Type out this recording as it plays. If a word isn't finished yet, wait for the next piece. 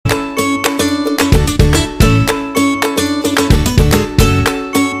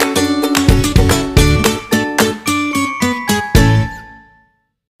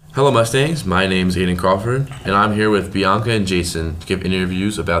Hello Mustangs, my name is Aiden Crawford, and I'm here with Bianca and Jason to give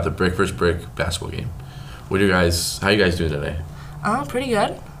interviews about the Brick vs. Brick basketball game. How are you guys doing today? Pretty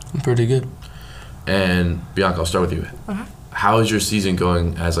good. I'm pretty good. And Bianca, I'll start with you. Okay. How is your season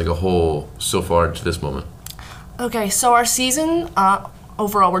going as like a whole so far to this moment? Okay, so our season,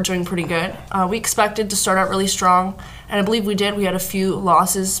 overall, we're doing pretty good. We expected to start out really strong, and I believe we did. We had a few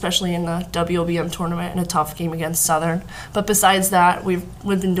losses, especially in the WOBM tournament, and a tough game against Southern. But besides that, we've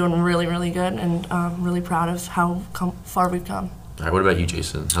been doing really, really good, and really proud of how far we've come. All right, what about you,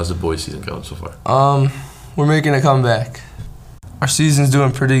 Jason? How's the boys' season going so far? We're making a comeback. Our season's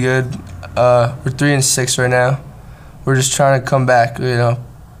doing pretty good. We're 3-6 right now. We're just trying to come back,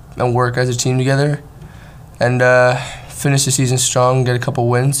 and work as a team together, and finish the season strong, get a couple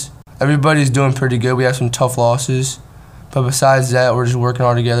wins. Everybody's doing pretty good. We have some tough losses, but besides that, we're just working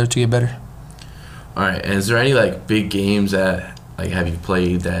all together to get better. All right, and is there any like big games that have you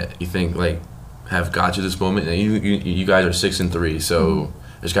played that you think have got you this moment? And you guys are 6-3, so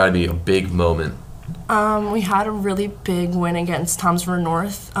there's got to be a big moment. We had a really big win against Township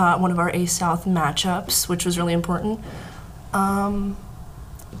North, one of our A South matchups, which was really important.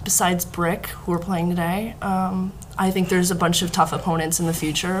 Besides Brick, who we're playing today, I think there's a bunch of tough opponents in the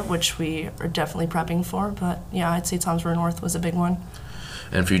future, which we are definitely prepping for. But yeah, I'd say Township North was a big one.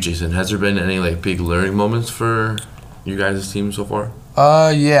 And for you, Jason, has there been any big learning moments for you guys' team so far?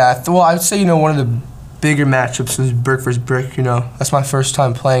 Yeah. Well, I'd say one of the bigger matchups was Brick vs. Brick. That's my first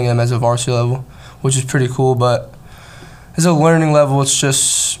time playing them as a varsity level, which is pretty cool. But as a learning level, it's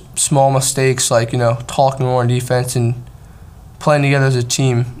just small mistakes talking more on defense and playing together as a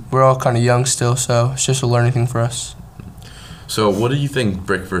team. We're all kind of young still, so it's just a learning thing for us. So what do you think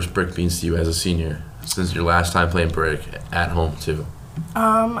Brick vs. Brick means to you as a senior, since your last time playing Brick at home too?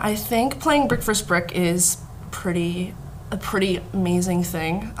 I think playing Brick vs. Brick is a pretty amazing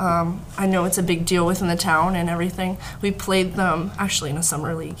thing. I know it's a big deal within the town and everything. We played them actually in a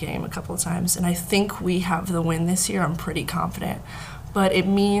summer league game a couple of times, and I think we have the win this year. I'm pretty confident. But it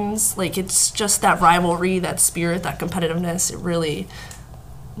means it's just that rivalry, that spirit, that competitiveness. It really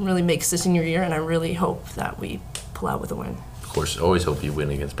makes this senior year, and I really hope that we pull out with a win. Of course, always hope you win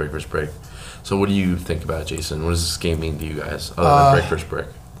against Brick vs. Brick. So what do you think about it, Jason? What does this game mean to you guys, other than Brick vs. Brick?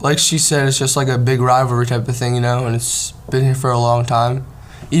 Like she said, it's just like a big rivalry type of thing, and it's been here for a long time.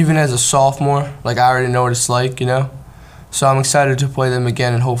 Even as a sophomore, I already know what it's like, So I'm excited to play them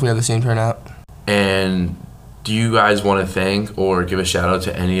again and hopefully have the same turnout. And do you guys want to thank or give a shout out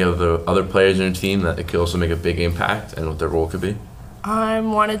to any of the other players in your team that could also make a big impact and what their role could be? I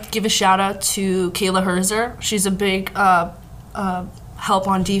want to give a shout out to Kayla Herzer. She's a big help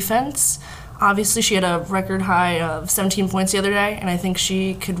on defense. Obviously, she had a record high of 17 points the other day, and I think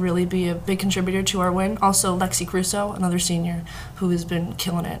she could really be a big contributor to our win. Also, Lexi Crusoe, another senior, who has been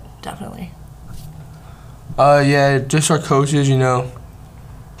killing it, definitely. Yeah, just our coaches,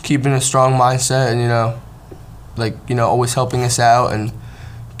 keeping a strong mindset and, always helping us out and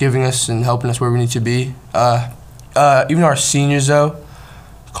giving us and helping us where we need to be. Even our seniors, though,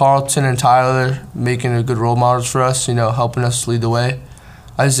 Carlton and Tyler making a good role models for us, helping us lead the way.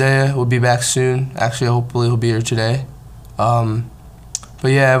 Isaiah will be back soon. Actually, hopefully he'll be here today. But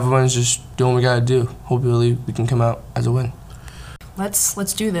yeah, everyone's just doing what we gotta do. Hopefully we can come out as a win.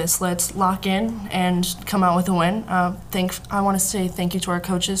 Let's do this. Let's lock in and come out with a win. I want to say thank you to our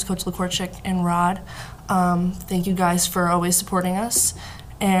coaches, Coach Lakorchik and Rod. Thank you guys for always supporting us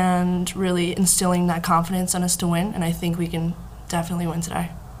and really instilling that confidence in us to win. And I think we can definitely win today.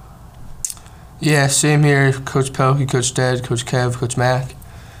 Yeah, same here. Coach Pelkey, Coach Ded, Coach Kev, Coach Mack.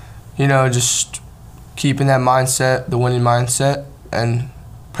 Just keeping that mindset, the winning mindset, and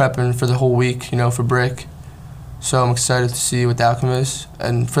prepping for the whole week, for Brick. So I'm excited to see what the outcome is.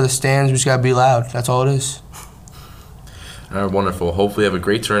 And for the stands, we just got to be loud. That's all it is. All right, wonderful. Hopefully you have a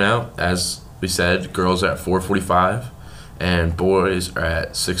great turnout. As we said, girls are at 4:45, and boys are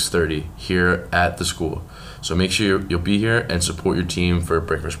at 6:30 here at the school. So make sure you'll be here and support your team for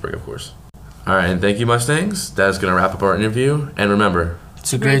Brick vs. Brick, of course. All right, and thank you, Mustangs. That is going to wrap up our interview. And remember,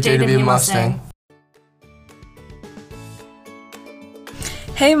 it's a great day to be a Mustang.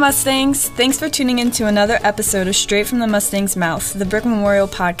 Hey Mustangs! Thanks for tuning in to another episode of Straight from the Mustang's Mouth, the Brick Memorial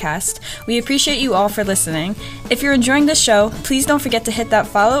Podcast. We appreciate you all for listening. If you're enjoying the show, please don't forget to hit that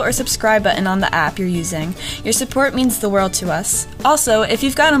follow or subscribe button on the app you're using. Your support means the world to us. Also, if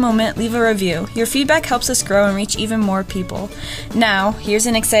you've got a moment, leave a review. Your feedback helps us grow and reach even more people. Now, here's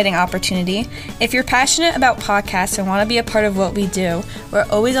an exciting opportunity. If you're passionate about podcasts and want to be a part of what we do, we're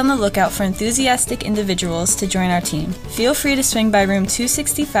always on the lookout for enthusiastic individuals to join our team. Feel free to swing by room 260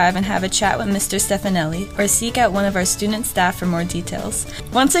 65 and have a chat with Mr. Stefanelli, or seek out one of our student staff for more details.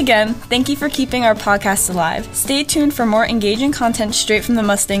 Once again, thank you for keeping our podcast alive. Stay tuned for more engaging content straight from the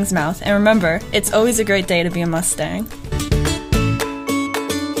Mustang's mouth, and remember, it's always a great day to be a Mustang.